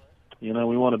pray. We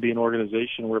want to be an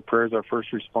organization where prayer is our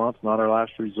first response, not our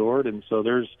last resort. And so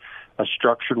there's a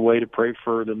structured way to pray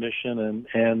for the mission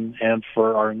and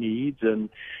for our needs and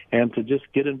to just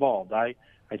get involved. I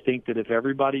think that if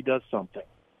everybody does something,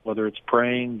 whether it's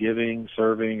praying, giving,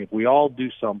 serving, if we all do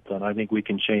something, I think we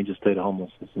can change the state of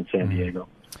homelessness in San Diego.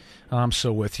 I'm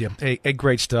so with you. Hey,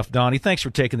 great stuff, Donnie. Thanks for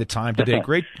taking the time today.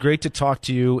 Great to talk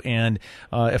to you. And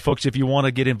folks, if you want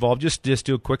to get involved, just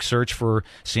do a quick search for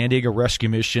San Diego Rescue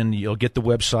Mission. You'll get the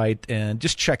website and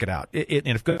just check it out. And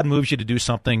if God moves you to do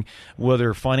something,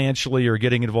 whether financially or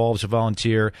getting involved as a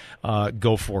volunteer,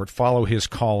 go for it. Follow His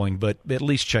calling, but at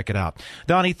least check it out.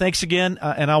 Donnie, thanks again,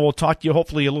 and I will talk to you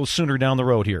hopefully a little sooner down the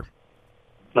road here.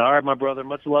 All right, my brother.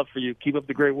 Much love for you. Keep up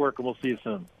the great work, and we'll see you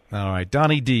soon. All right.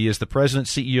 Donnie D. is the president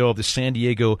CEO of the San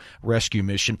Diego Rescue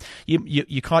Mission.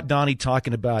 You caught Donnie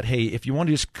talking about, hey, if you want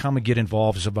to just come and get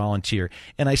involved as a volunteer.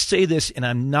 And I say this, and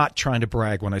I'm not trying to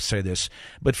brag when I say this,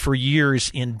 but for years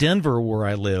in Denver where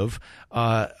I live,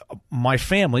 my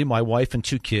family, my wife and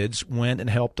 2 kids, went and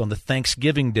helped on the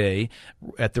Thanksgiving Day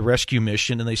at the Rescue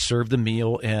Mission, and they served the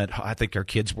meal. And I think our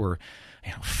kids were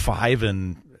 5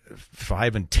 and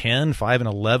 10, 5 and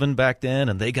 11 back then,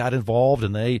 and they got involved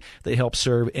and they helped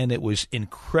serve, and it was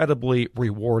incredibly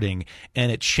rewarding,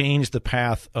 and it changed the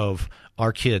path of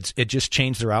our kids. It just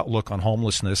changed their outlook on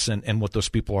homelessness and what those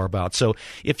people are about. So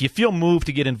if you feel moved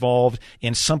to get involved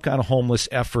in some kind of homeless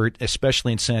effort,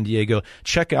 especially in San Diego,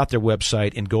 check out their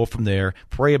website and go from there.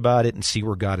 Pray about it and see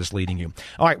where God is leading you.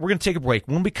 All right, we're going to take a break.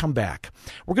 When we come back,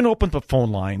 we're going to open up the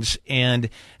phone lines and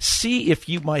see if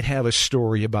you might have a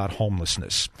story about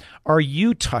homelessness. Are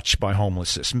you touched by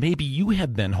homelessness? Maybe you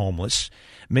have been homeless.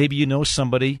 Maybe you know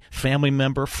somebody, family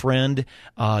member, friend,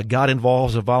 got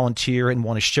involved as a volunteer and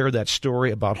want to share that story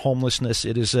about homelessness.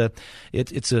 It's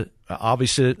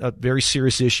obviously a very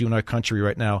serious issue in our country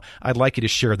right now. I'd like you to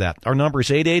share that. Our number is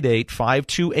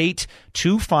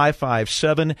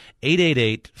 888-528-2557,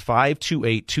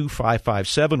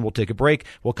 888-528-2557. We'll take a break.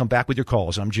 We'll come back with your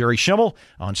calls. I'm Jerry Schemmel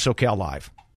on SoCal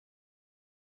Live.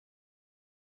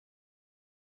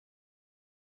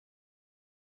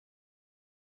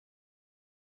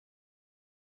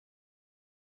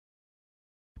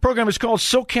 Program is called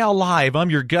SoCal Live. I'm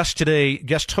your guest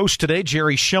host today,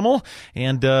 Jerry Schemmel,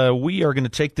 and we are going to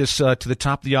take this to the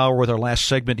top of the hour with our last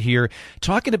segment here,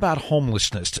 talking about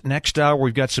homelessness. Next hour,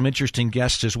 we've got some interesting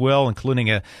guests as well,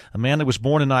 including a man that was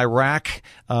born in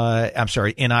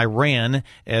in Iran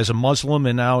as a Muslim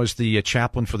and now is the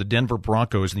chaplain for the Denver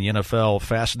Broncos in the NFL.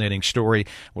 Fascinating story.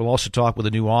 We'll also talk with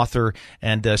a new author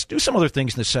and do some other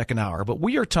things in the second hour, but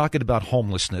we are talking about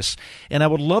homelessness, and I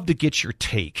would love to get your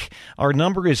take. Our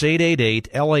number is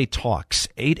 888-LA-TALKS,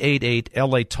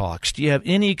 888-LA-TALKS. Do you have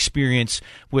any experience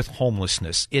with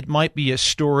homelessness? It might be a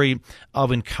story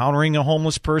of encountering a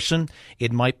homeless person.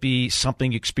 It might be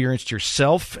something you experienced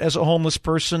yourself as a homeless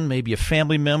person, maybe a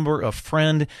family member, a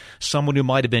friend, someone who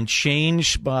might have been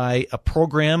changed by a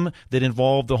program that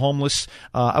involved the homeless.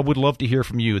 I would love to hear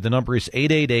from you. The number is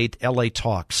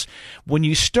 888-LA-TALKS. When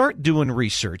you start doing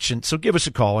research, and so give us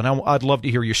a call, and I'd love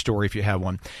to hear your story if you have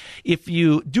one. If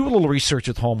you do a little research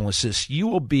with homelessness, you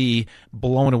will be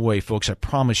blown away, folks. I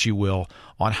promise you will,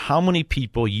 on how many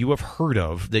people you have heard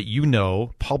of that you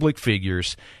know, public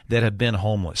figures, that have been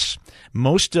homeless.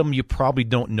 Most of them you probably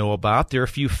don't know about. There are a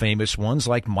few famous ones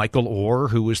like Michael Orr,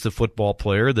 who was the football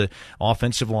player, the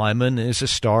offensive lineman, is a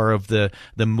star of the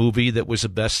movie that was a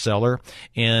bestseller,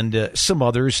 and some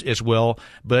others as well.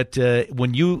 But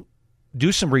when you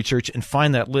do some research and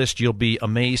find that list, you'll be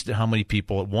amazed at how many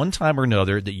people at one time or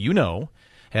another that you know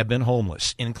have been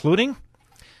homeless, including,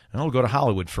 we'll go to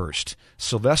Hollywood first,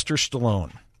 Sylvester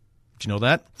Stallone. Did you know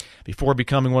that? Before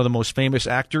becoming one of the most famous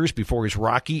actors, before his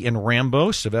Rocky and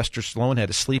Rambo, Sylvester Stallone had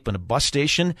to sleep in a bus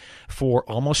station for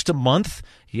almost a month.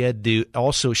 He had to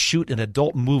also shoot an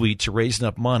adult movie to raise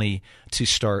enough money to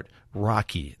start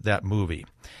Rocky, that movie.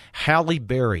 Halle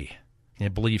Berry. I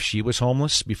believe she was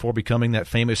homeless before becoming that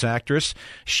famous actress.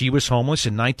 She was homeless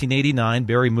in 1989.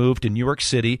 Berry moved to New York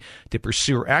City to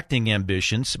pursue her acting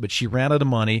ambitions, but she ran out of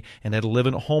money and had to live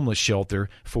in a homeless shelter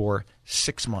for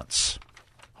 6 months.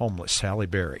 Homeless, Halle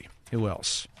Berry. Who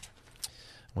else?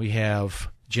 We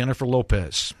have Jennifer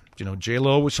Lopez. You know,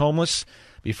 J-Lo was homeless.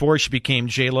 Before she became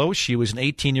J-Lo, she was an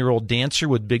 18-year-old dancer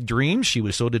with big dreams. She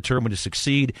was so determined to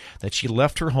succeed that she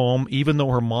left her home, even though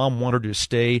her mom wanted her to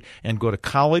stay and go to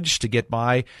college to get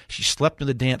by. She slept in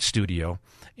the dance studio,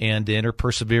 and in her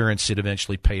perseverance, it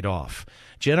eventually paid off.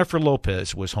 Jennifer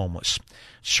Lopez was homeless.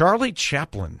 Charlie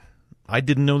Chaplin. I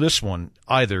didn't know this one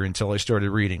either until I started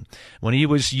reading. When he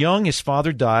was young, his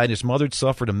father died. His mother had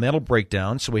suffered a mental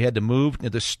breakdown, so he had to move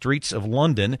to the streets of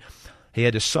London. He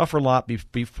had to suffer a lot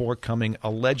before becoming a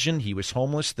legend. He was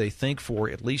homeless, they think, for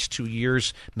at least 2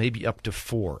 years, maybe up to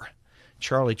 4.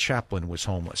 Charlie Chaplin was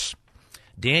homeless.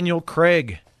 Daniel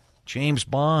Craig, James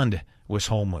Bond, was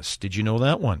homeless. Did you know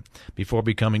that one? Before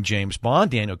becoming James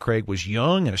Bond, Daniel Craig was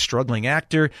young and a struggling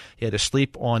actor. He had to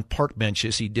sleep on park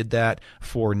benches. He did that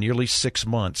for nearly 6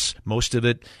 months, most of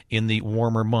it in the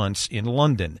warmer months in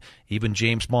London. Even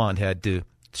James Bond had to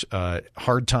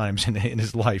hard times in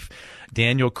his life.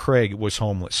 Daniel Craig was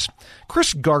homeless.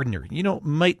 Chris Gardner,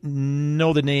 might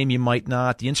know the name, you might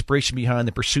not. The inspiration behind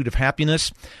The Pursuit of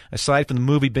Happiness. Aside from the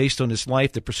movie based on his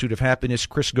life, The Pursuit of Happiness,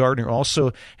 Chris Gardner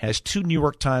also has 2 New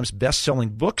York Times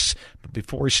best-selling books. But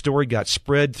before his story got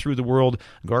spread through the world,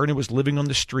 Gardner was living on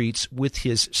the streets with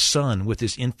his son, with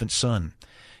his infant son.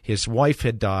 His wife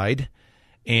had died,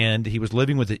 and he was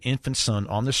living with the infant son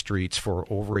on the streets for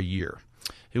over a year.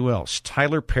 Who else?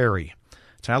 Tyler Perry.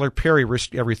 Tyler Perry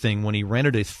risked everything when he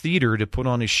rented a theater to put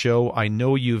on his show, I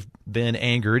Know You've Been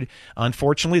Angered.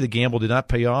 Unfortunately, the gamble did not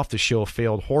pay off. The show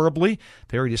failed horribly.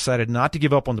 Perry decided not to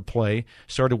give up on the play,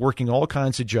 started working all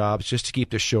kinds of jobs just to keep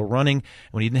the show running.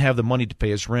 When he didn't have the money to pay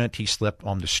his rent, he slept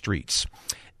on the streets.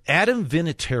 Adam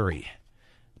Vinatieri.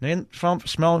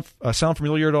 Sound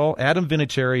familiar at all? Adam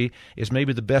Vinatieri is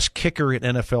maybe the best kicker in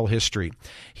NFL history.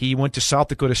 He went to South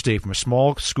Dakota State from a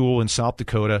small school in South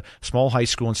Dakota, small high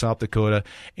school in South Dakota,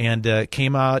 and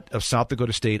came out of South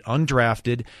Dakota State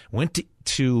undrafted, went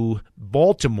to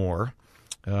Baltimore,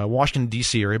 Washington,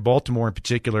 D.C. area, Baltimore in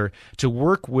particular, to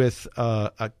work with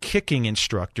a kicking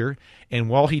instructor. And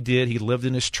while he did, he lived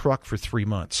in his truck for 3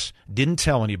 months. Didn't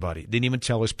tell anybody. Didn't even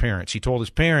tell his parents. He told his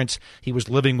parents he was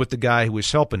living with the guy who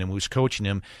was helping him, who was coaching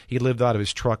him. He lived out of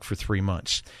his truck for 3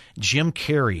 months. Jim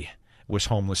Carrey was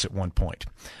homeless at one point.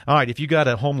 All right, if you got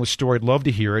a homeless story, I'd love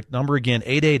to hear it. Number again,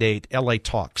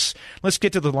 888-LA-TALKS. Let's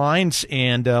get to the lines,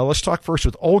 and let's talk first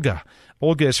with Olga.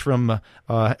 Olga is from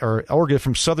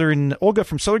Southern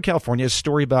California. Has a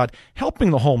story about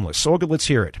helping the homeless. Olga, let's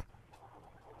hear it.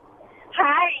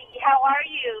 Hi, how are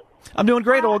you? I'm doing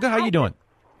great, Olga. How you doing?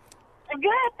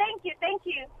 Good, thank you.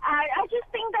 I just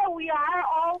think that we are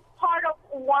all part of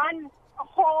one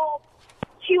whole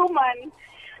human,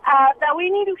 that we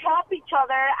need to help each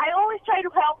other. I always try to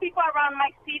help people around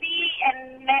my city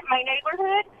and my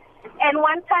neighborhood. And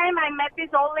one time I met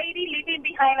this old lady living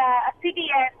behind a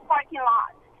CVS parking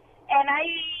lot. And I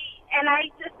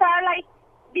just started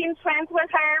being friends with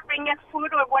her, bringing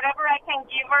food or whatever I can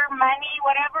give her, money,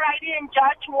 whatever. I didn't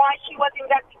judge why she was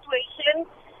in that situation.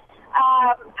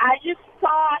 I just saw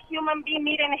a human being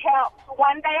needing help.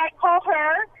 One day I called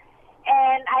her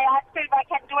and I asked her if I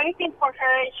could do anything for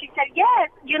her. And she said,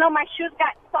 yes. My shoes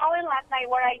got stolen last night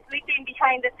where I was sleeping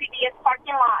behind the CVS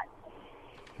parking lot.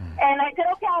 And I said,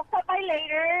 okay, I'll stop by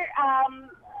later.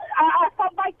 I'll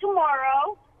stop by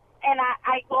tomorrow, and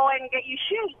I go and get you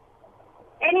shoes.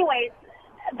 Anyways,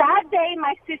 that day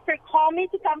my sister called me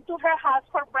to come to her house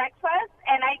for breakfast,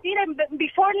 and I didn't.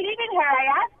 Before leaving her, I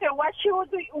asked her, what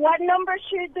number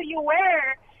shoes do you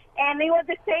wear? And it was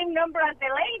the same number as the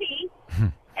lady.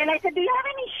 And I said, do you have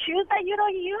any shoes that you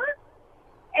don't use?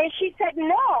 And she said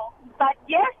no. But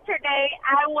yesterday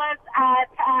I was at,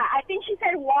 I think she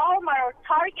said Walmart or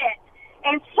Target,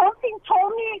 and something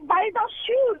told me, buy those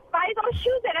shoes,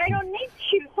 and I don't need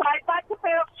shoes. So I bought a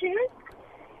pair of shoes,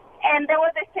 and they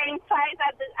were the same size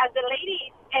as the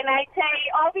ladies. And I say,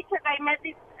 because I met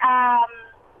this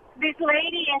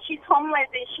lady, and she's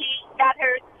homeless, and she got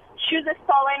her shoes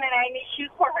stolen, and I need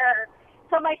shoes for her.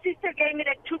 So my sister gave me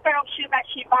the 2 pair of shoes that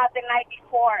she bought the night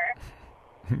before.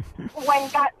 When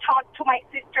God talked to my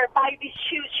sister, buy these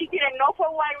shoes, she didn't know for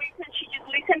what reason. She just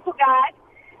listened to God.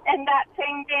 And that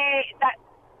same day, I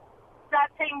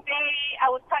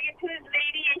was talking to this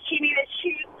lady, and she needed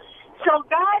shoes. So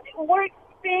God works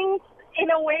things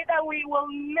in a way that we will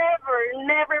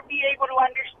never be able to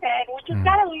understand. We just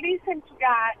got to listen to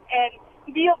God and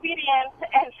be obedient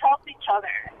and help each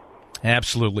other.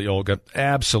 Absolutely, Olga.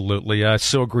 Absolutely. I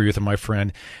so agree with you, my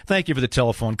friend. Thank you for the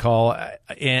telephone call.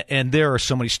 And there are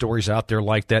so many stories out there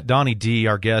like that. Donnie D.,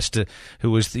 our guest, who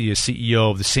was the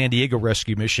CEO of the San Diego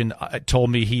Rescue Mission,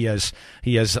 told me he has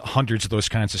hundreds of those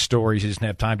kinds of stories. He doesn't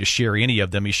have time to share any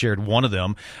of them. He shared one of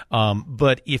them.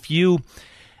 But if you...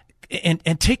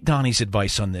 And take Donnie's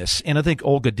advice on this, and I think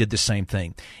Olga did the same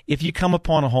thing. If you come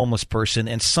upon a homeless person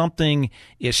and something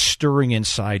is stirring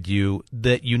inside you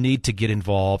that you need to get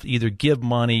involved, either give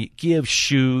money, give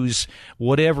shoes,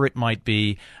 whatever it might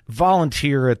be,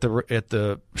 volunteer at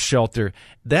the shelter,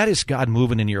 that is God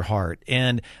moving in your heart.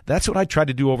 And that's what I tried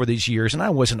to do over these years, and I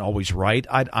wasn't always right.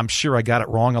 I'm sure I got it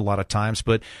wrong a lot of times,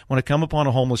 but when I come upon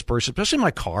a homeless person, especially in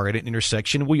my car at an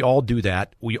intersection, we all do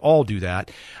that.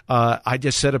 I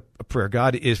just said a prayer.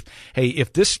 God, if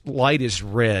this light is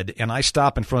red and I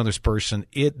stop in front of this person,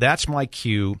 that's my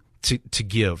cue to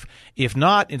give. If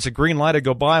not, it's a green light. I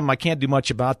go by him. I can't do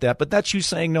much about that. But that's you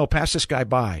saying, no, pass this guy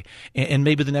by. And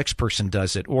maybe the next person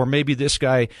does it. Or maybe this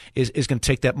guy is going to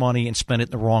take that money and spend it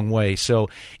in the wrong way. So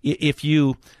if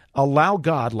you allow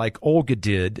God, like Olga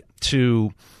did,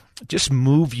 to just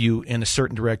move you in a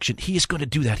certain direction, he is going to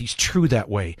do that. He's true that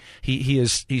way.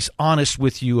 He's honest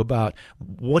with you about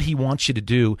what he wants you to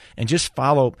do, and just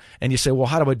follow. And you say, well,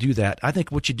 how do I do that? I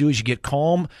think what you do is you get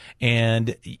calm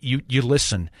and you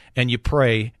listen and you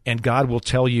pray, and God will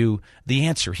tell you the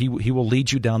answer. He will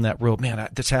lead you down that road. Man,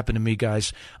 that's happened to me,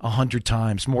 guys, 100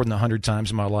 times, more than 100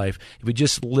 times in my life. If we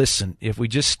just listen, if we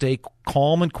just stay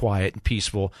calm and quiet and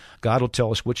peaceful, God will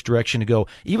tell us which direction to go,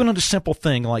 even on a simple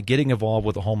thing like getting involved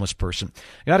with a homeless person.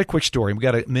 I got a quick story. We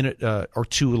got a minute or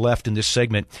two left in this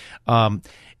segment.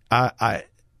 I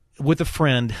with a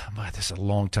friend, this is a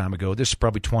long time ago. This is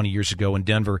probably 20 years ago in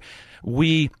Denver.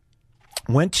 We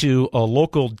went to a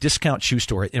local discount shoe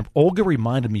store, and Olga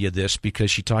reminded me of this because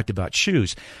she talked about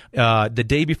shoes.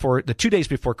 The 2 days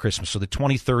before Christmas, so the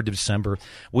 23rd of December,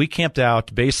 we camped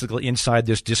out basically inside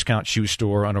this discount shoe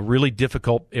store on a really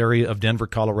difficult area of Denver,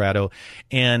 Colorado,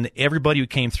 and everybody who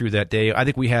came through that day, I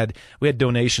think we had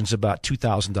donations about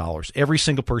 $2,000. Every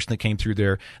single person that came through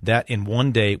there, that in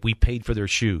one day we paid for their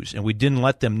shoes, and we didn't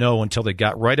let them know until they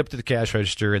got right up to the cash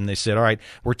register, and they said, all right,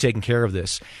 we're taking care of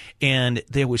this. And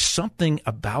there was something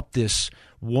about this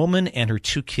woman and her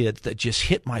two kids that just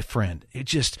hit my friend. It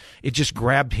just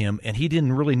grabbed him, and he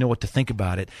didn't really know what to think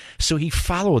about it. So he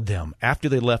followed them after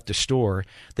they left the store.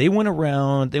 They went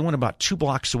about 2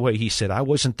 blocks away. He said, I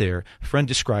wasn't there. A friend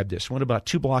described this. Went about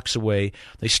 2 blocks away.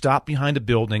 They stopped behind a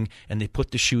building, and they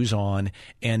put the shoes on,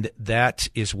 and that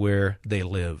is where they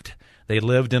lived. They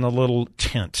lived in a little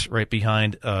tent right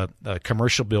behind a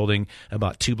commercial building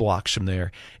about 2 blocks from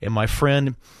there. And my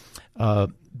friend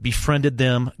befriended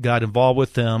them, got involved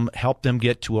with them, helped them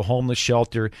get to a homeless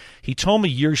shelter. He told me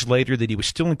years later that he was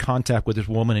still in contact with this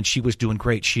woman, and she was doing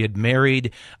great. She had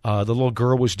married. The little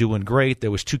girl was doing great.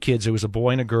 There was 2 kids. There was a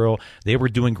boy and a girl. They were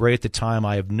doing great at the time.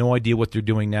 I have no idea what they're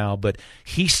doing now, but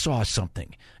he saw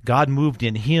something. God moved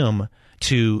in him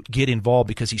to get involved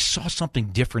because he saw something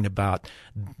different about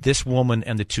this woman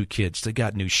and the 2 kids. They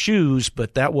got new shoes,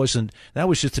 but that was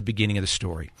just the beginning of the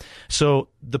story. So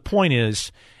the point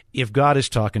is, if God is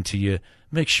talking to you,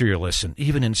 make sure you listen,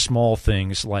 even in small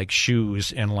things like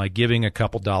shoes and like giving a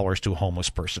couple dollars to a homeless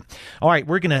person. All right,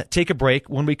 we're going to take a break.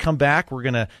 When we come back, we're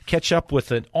going to catch up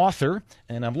with an author,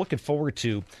 and I'm looking forward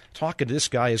to talking to this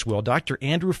guy as well. Dr.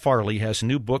 Andrew Farley has a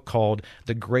new book called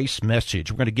The Grace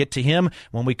Message. We're going to get to him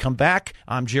when we come back.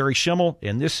 I'm Jerry Schemmel,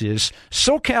 and this is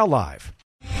SoCal Live.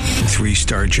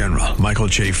 3-star General Michael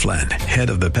J. Flynn, head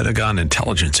of the Pentagon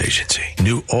Intelligence Agency,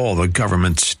 knew all the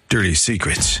government's dirty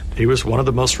secrets. He was one of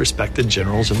the most respected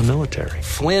generals in the military.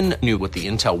 Flynn knew what the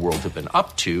intel world had been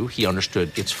up to. He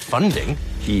understood its funding.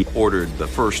 He ordered the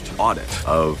first audit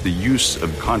of the use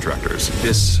of contractors.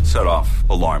 This set off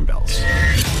alarm bells.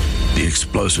 The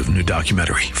explosive new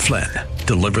documentary, Flynn,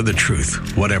 Deliver the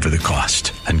Truth, Whatever the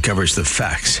Cost, uncovers the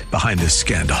facts behind this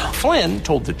scandal. Flynn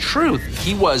told the truth.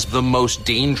 He was the most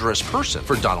dangerous person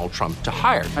for Donald Trump to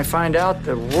hire. I find out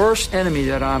the worst enemy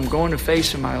that I'm going to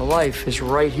face in my life is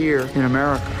right here in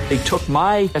America. They took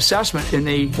my assessment and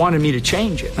they wanted me to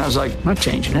change it. And I was like, I'm not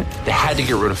changing it. They had to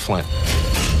get rid of Flynn.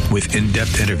 With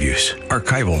in-depth interviews,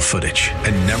 archival footage,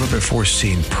 and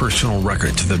never-before-seen personal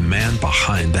records of the man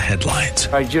behind the headlines.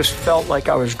 I just felt like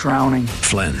I was drowning.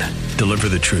 Flynn, Deliver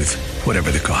the Truth, Whatever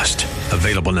the Cost.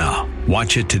 Available now.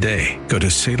 Watch it today. Go to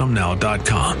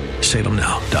salemnow.com.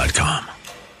 salemnow.com.